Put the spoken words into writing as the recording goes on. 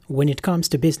When it comes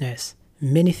to business,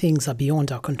 many things are beyond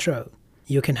our control.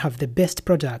 You can have the best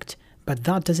product, but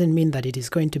that doesn't mean that it is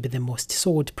going to be the most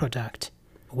sold product.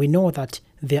 We know that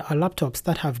there are laptops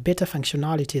that have better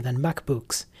functionality than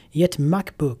MacBooks, yet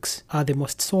MacBooks are the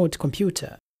most sold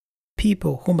computer.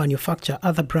 People who manufacture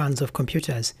other brands of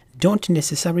computers don't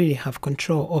necessarily have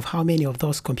control of how many of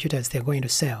those computers they're going to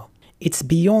sell. It's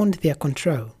beyond their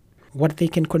control. What they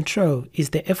can control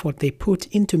is the effort they put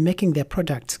into making their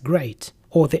products great,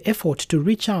 or the effort to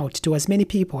reach out to as many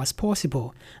people as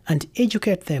possible and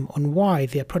educate them on why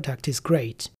their product is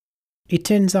great. It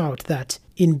turns out that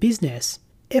in business,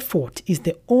 effort is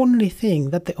the only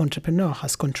thing that the entrepreneur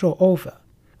has control over.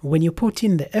 When you put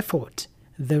in the effort,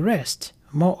 the rest,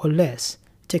 more or less,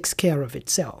 takes care of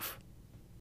itself.